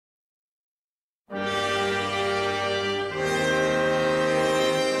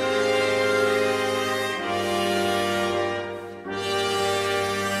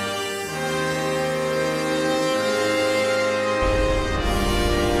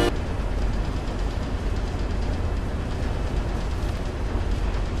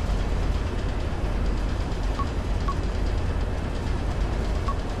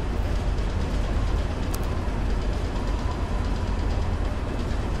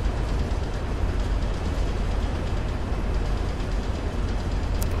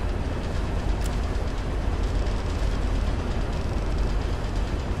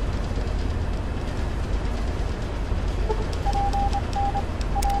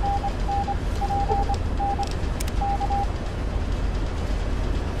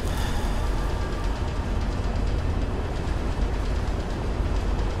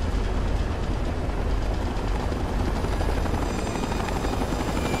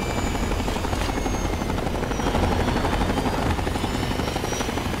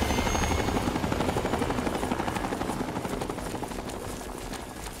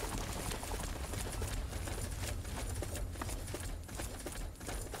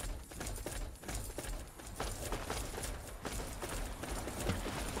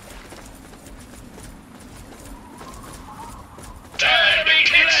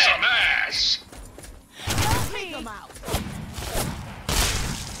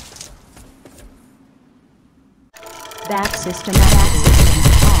That system off.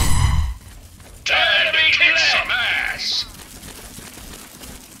 Time to kick some ass!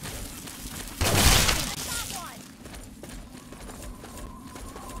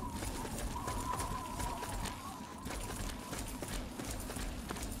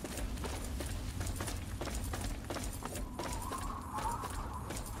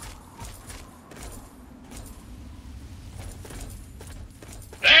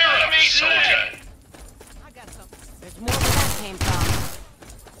 Enemy soldier! I got something. There's more where that came from.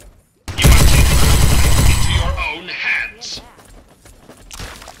 You are taking into your own hands.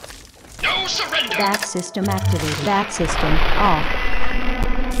 No surrender! That system activated. That system off.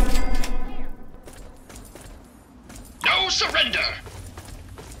 No surrender!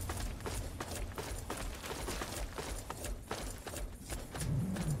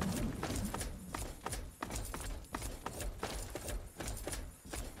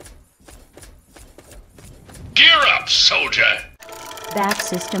 Gear up, soldier! That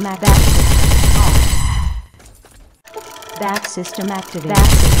system off. That system activated. That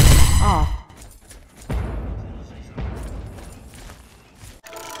system off.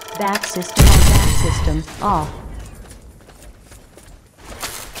 That system on. That system off.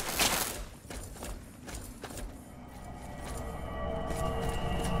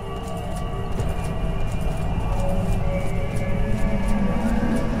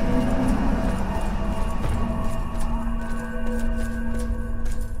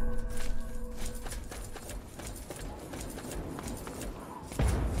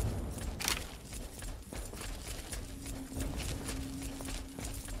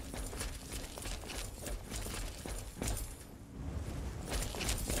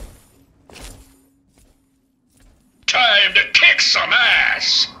 Time to kick some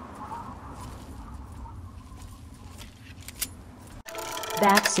ass!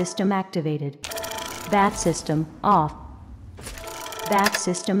 That system activated. That system off. That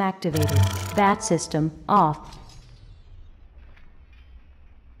system activated. That system off.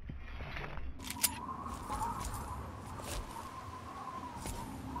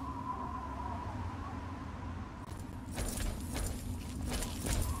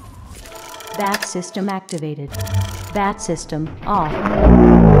 That system activated. That system off.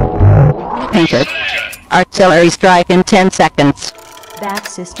 Painted. Artillery strike in 10 seconds. That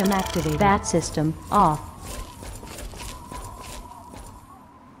system activated. That system off.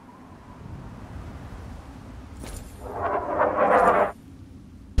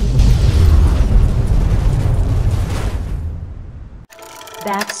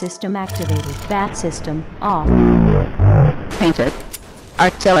 That system activated. That system off. Painted.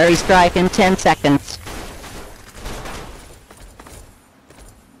 Artillery strike in 10 seconds.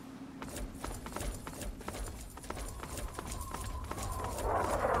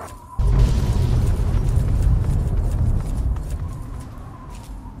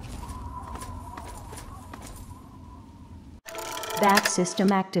 That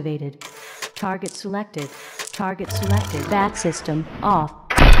system activated. Target selected. Target selected. That system off.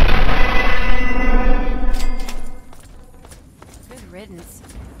 Good riddance.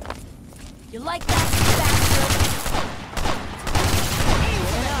 You like that, bastard?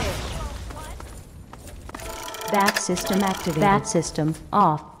 That system activated. That system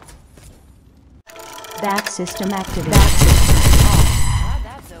off. That system activated. That system off. Glad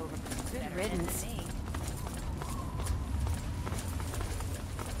that's over. Good riddance.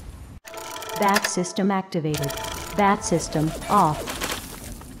 That system activated. That system off.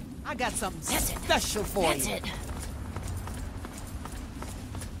 I got something special for you. It.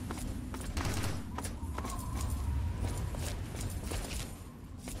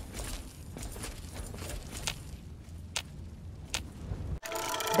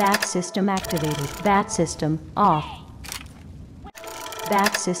 That system activated. That system off.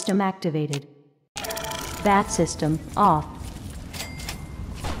 That system activated. That system off.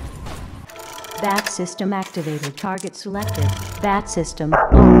 That system activated. Target selected. That system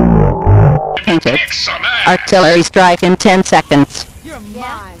off. Painted. Kick some ass! Artillery strike in 10 seconds. You're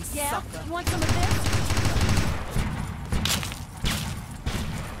mine, sucker. You want some of this?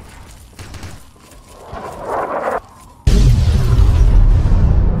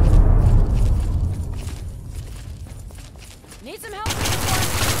 Need some help with this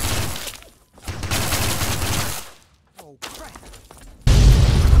one? Oh, crap.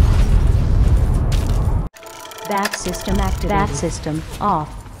 That system activated. That system off.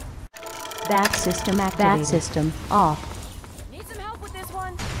 That system activated. That system off. Need some help with this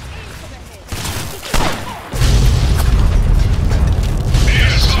one?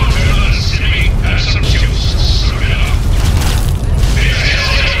 Here's soldier, let's see. Have some juice. Suck it up. Here's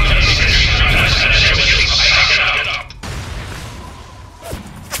soldier, let's see. Have some juice. Suck it up.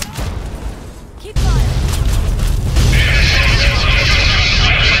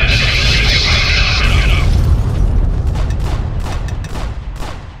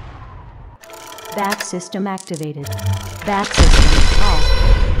 Bat system activated. Bat system off.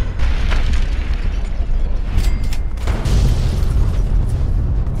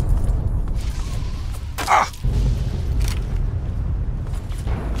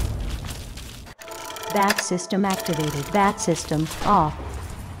 Bat system activated. Bat system off.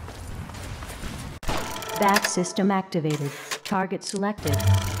 Bat system activated. Target selected.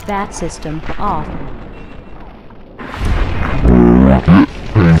 Bat system off.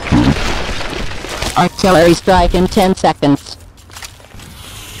 Artillery strike in 10 seconds.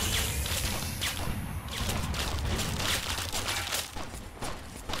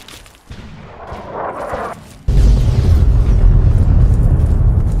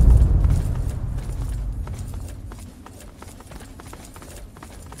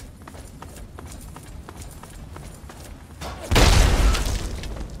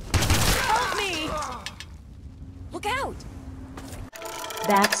 Look out!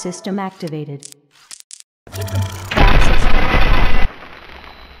 Bat system activated.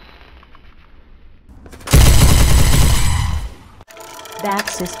 Bat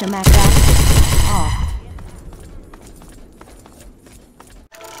system off.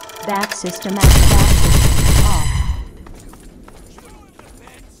 Bat system off.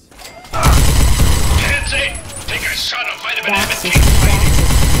 Pansy, take a shot of vitamin Bat M and keep system fighting.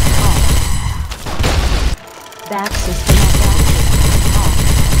 off. Bat system off.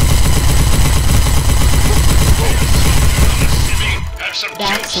 Have some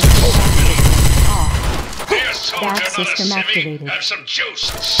Bat juice. system off. Dear soldier, Bat not a system civvy. activated. Have some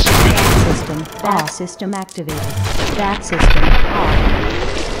juice. Bat system activated. Bat system off.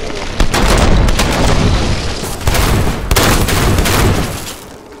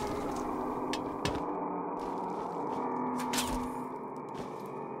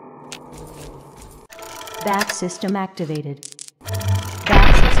 Bat system activated.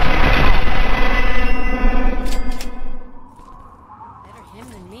 Bat system Better him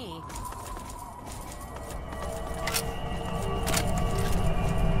than me.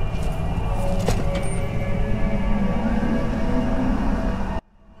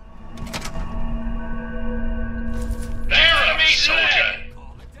 There, me soldier.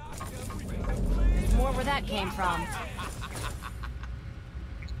 More where that came from.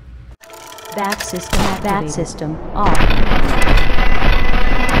 Bat system activated. Bat system off.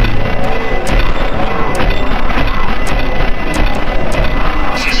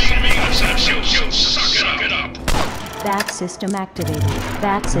 Suck it up. Bat system activated.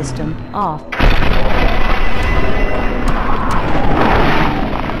 Bat system off.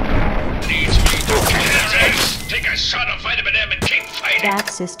 Needs me. Take a shot of vitamin M and keep fighting. Bat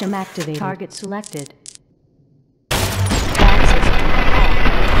system activated. Target selected.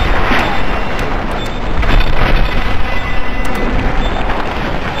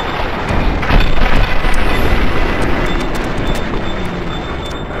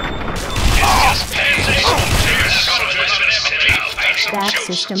 Bat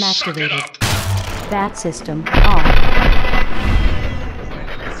system Bat system activated. Bat system off.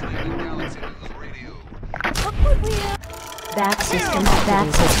 Bat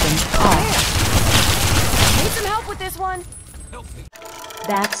system off. Need some help with this one?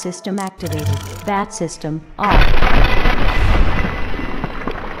 Bat system activated. Bat system off.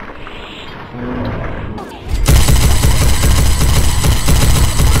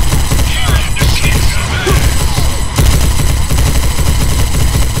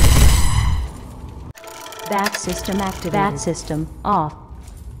 Bat system activated. Bat system off.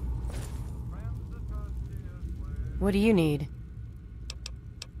 What do you need?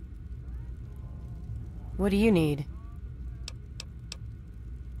 What do you need?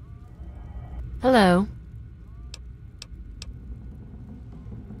 Hello.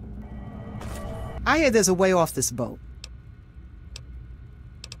 I hear there's a way off this boat.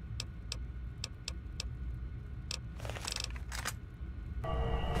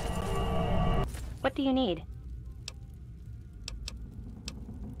 What do you need?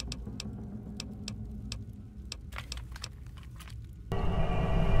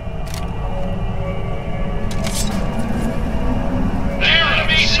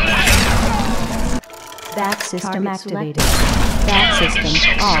 Bat system activated. Bat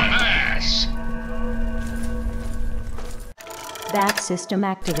system off. Bat system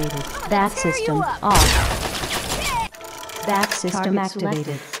activated. Bat system off. Bat system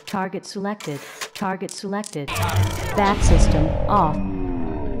activated. Target selected. Target selected. Bat system off.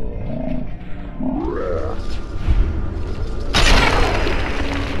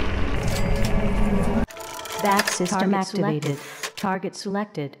 Bat system activated. Target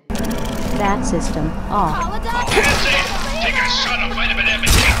selected. Bat system off. Take a shot of vitamin M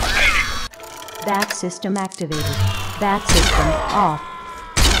and keep fighting. Bat system activated. Bat system off.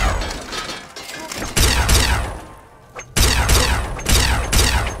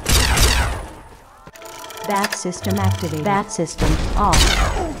 Bat system activated. Bat system off.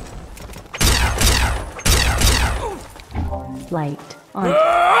 Light on.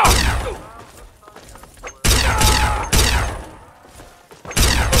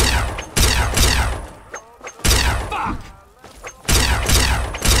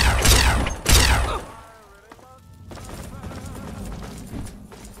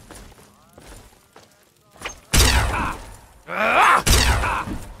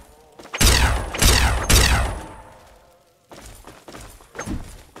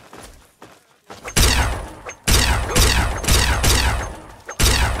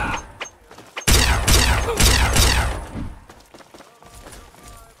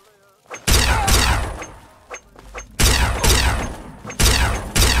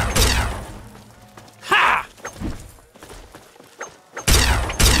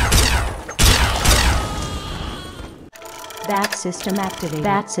 Bat system activated.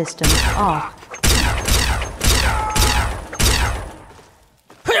 Bat system off.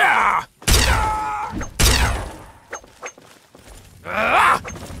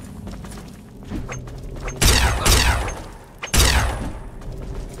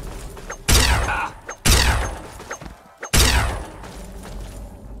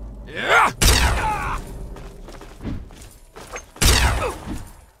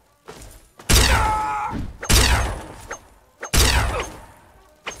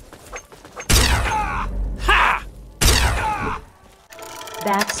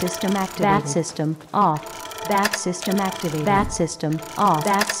 Bat system activated. Bat system off. Bat system activated. Bat system off.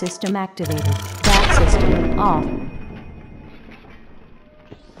 Bat system activated. Bat system off.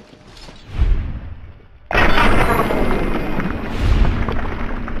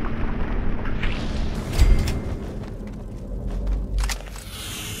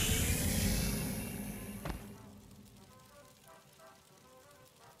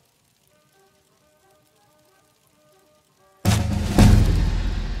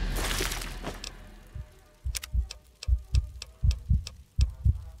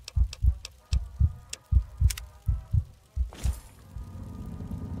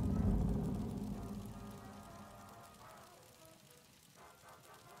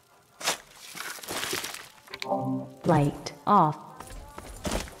 Light off.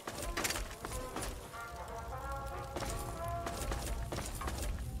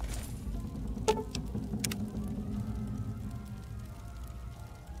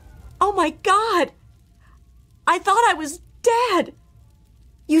 Oh my God! I thought I was dead!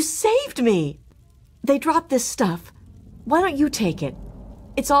 You saved me! They dropped this stuff. Why don't you take it?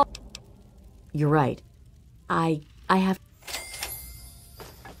 It's all... You're right. I have...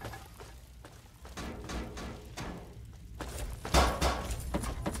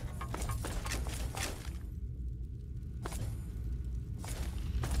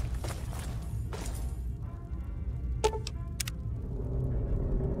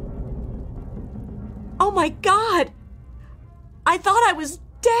 Oh my God! I thought I was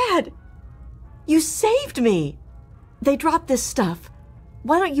dead! You saved me! They dropped this stuff.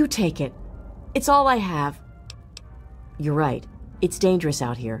 Why don't you take it? It's all I have. You're right. It's dangerous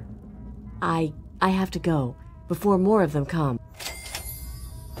out here. I have to go before more of them come.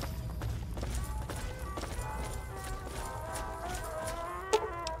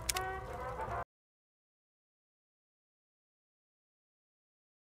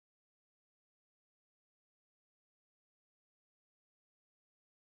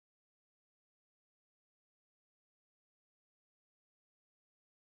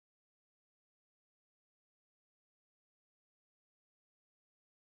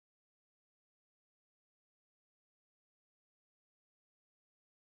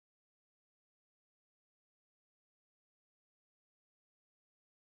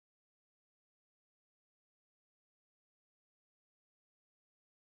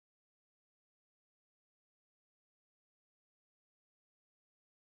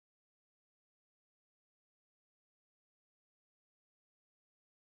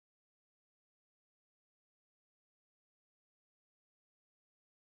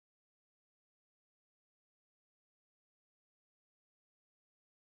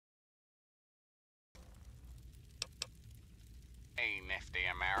 Hey, nifty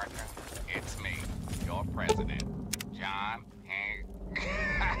America, it's me, your president, John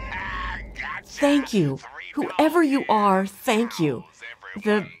Gotcha. Thank you. Whoever you are, thank you.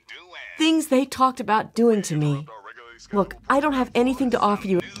 The things they talked about doing to me. Look, I don't have anything to offer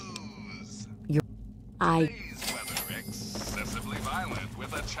you. Today's weather excessively violent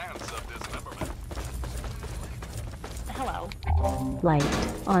with a chance of dismemberment. Hello. Light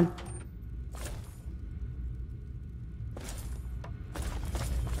on.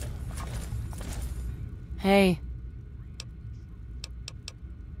 Hey.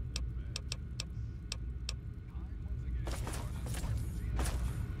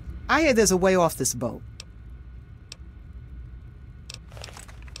 I hear there's a way off this boat.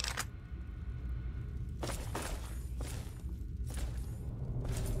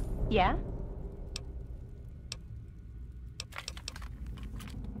 Yeah?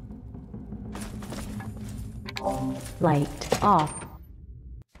 Light off.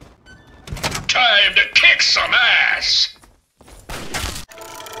 Time to kick some ass!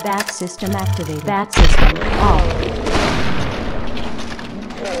 Bat system activated. Bat system off.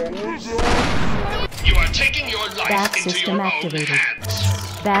 You are taking your life Bat into system your activated. own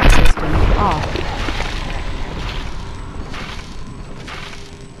hands. Bat system off.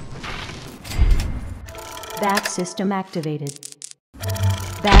 Bat system activated.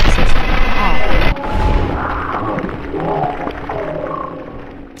 Bat system off.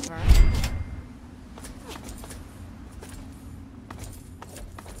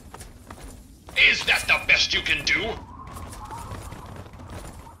 Is that the best you can do?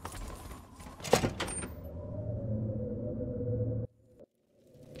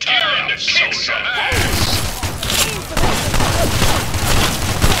 Time to kick some ass!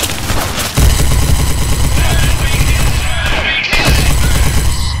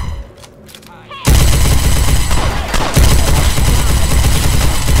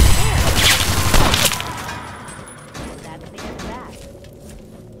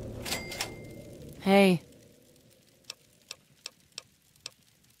 Hey.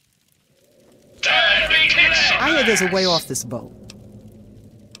 Time to kick some I hear there's a way ass. off this boat.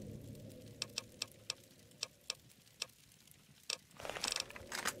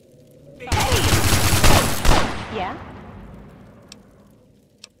 Yeah?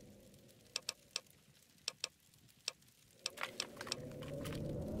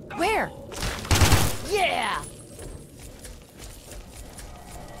 Where? Yeah!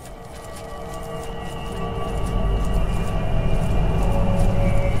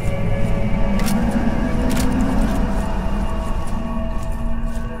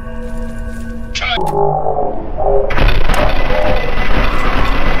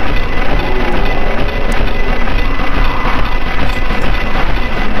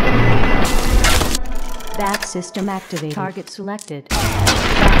 Bat system activated. Target selected. Bat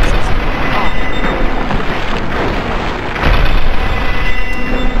system off.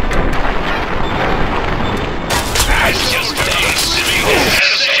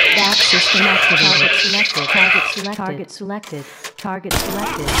 Bat system activated. Target selected. Target selected. Target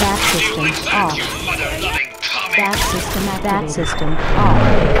selected. Bat system off. Mother-loving comic! Bat system activated. Bat system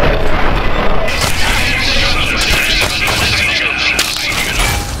off.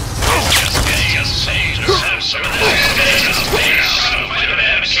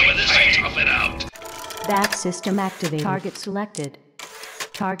 Bat system activated. Target selected.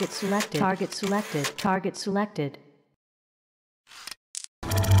 Target selected. Target selected. Target selected.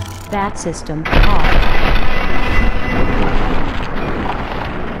 Bat system off.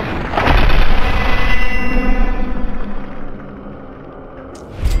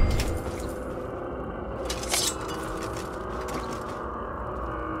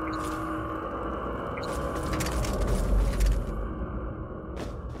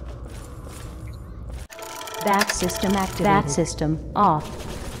 Bat system activated. Bat system off.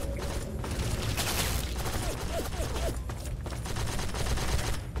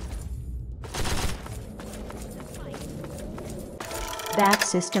 Bat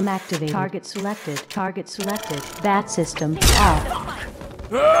system activated. Target selected. Target selected. Bat system off.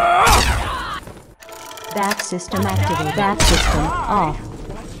 Bat system activated. Bat system off.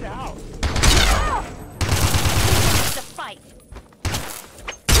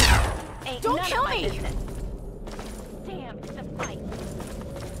 Don't kill me!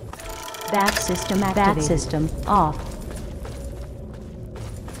 Bat system activated. Bat system off.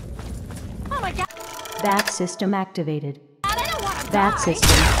 Oh my god! Bat system activated. I don't want to Bat die.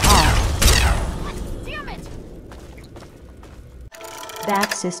 system off. Damn it!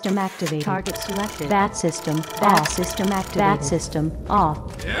 Bat system activated. Target selected. Bat system off. System activated. Bat system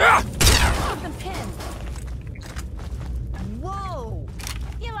off. Fucking pin. Whoa!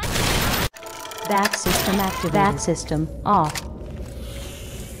 You like Bat system activated. Bat system off.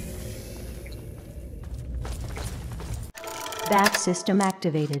 Bat system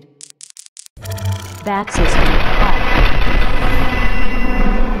activated. Bat system off.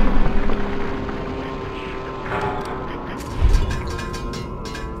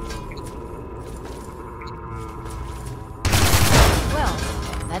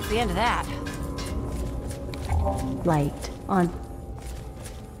 the end of that. Light on.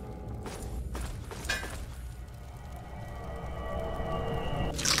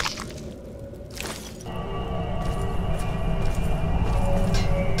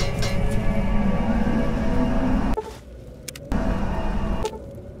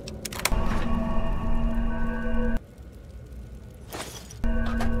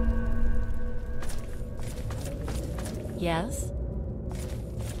 Yes?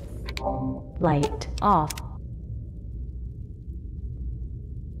 Light off.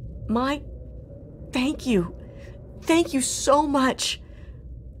 Thank you. Thank you so much.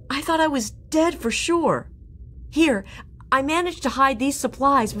 I thought I was dead for sure. Here, I managed to hide these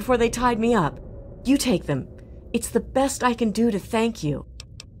supplies before they tied me up. You take them. It's the best I can do to thank you.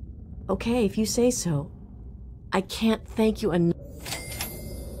 Okay, if you say so. I can't thank you enough.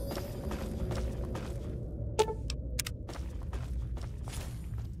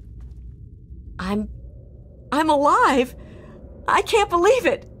 I'm alive! I can't believe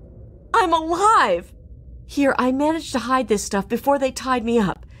it! I'm alive! Here, I managed to hide this stuff before they tied me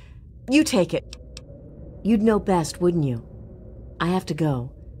up. You take it. You'd know best, wouldn't you? I have to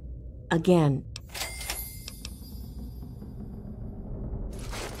go. Again.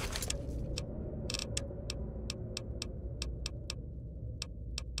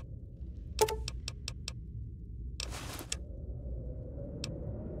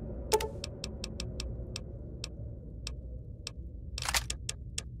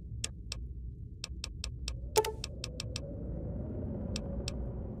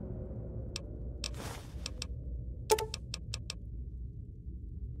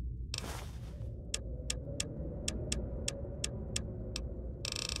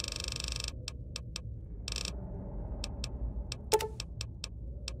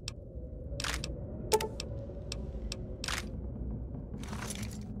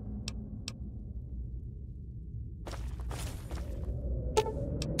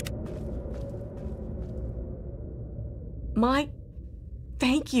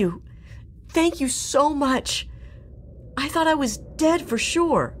 Thank you. Thank you so much. I thought I was dead for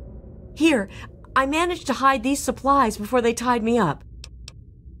sure. Here, I managed to hide these supplies before they tied me up.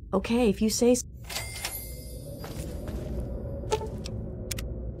 Okay, if you say so.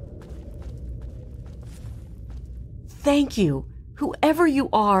 Thank you. Whoever you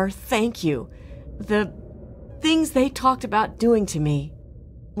are, thank you. The things they talked about doing to me.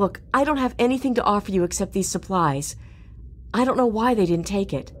 Look, I don't have anything to offer you except these supplies. I don't know why they didn't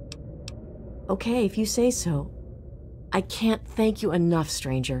take it. Okay, if you say so. I can't thank you enough,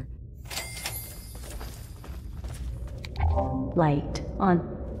 stranger. Light on.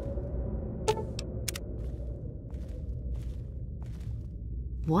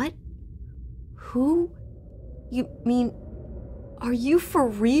 What? Who? You mean, are you for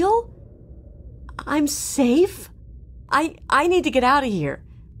real? I'm safe? I need to get out of here.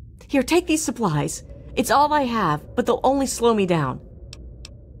 Here, take these supplies. It's all I have, but they'll only slow me down.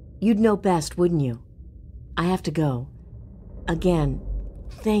 You'd know best, wouldn't you? I have to go. Again,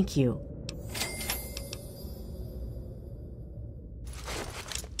 thank you.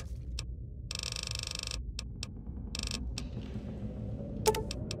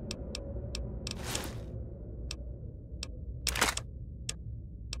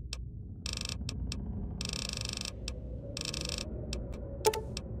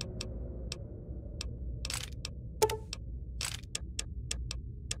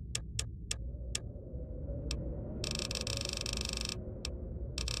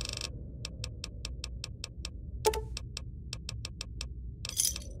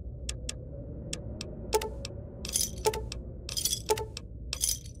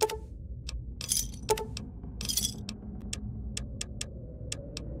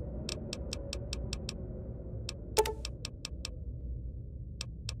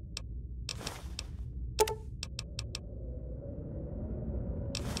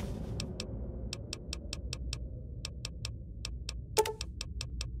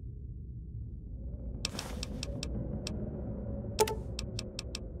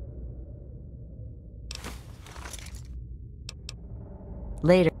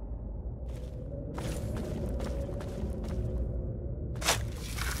 Later.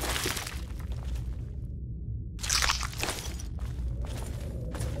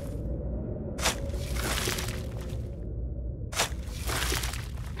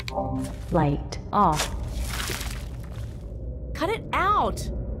 Light off. Cut it out!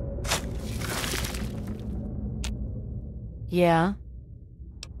 Yeah?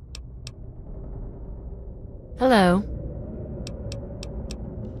 Hello?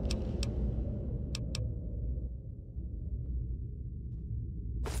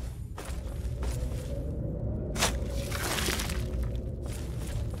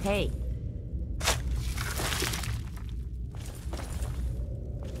 Hey.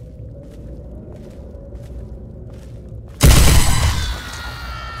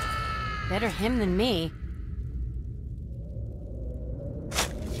 Better him than me.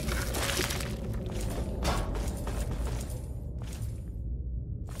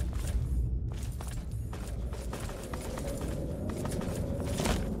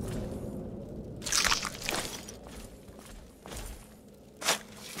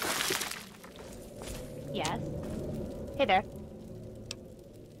 Yes. Hey there.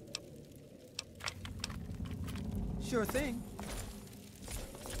 Sure thing.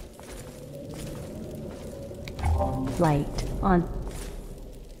 Light on.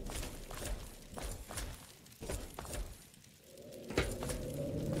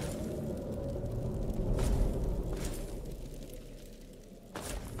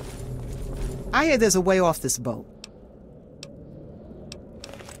 I hear there's a way off this boat.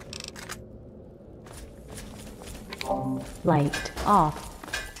 Light off.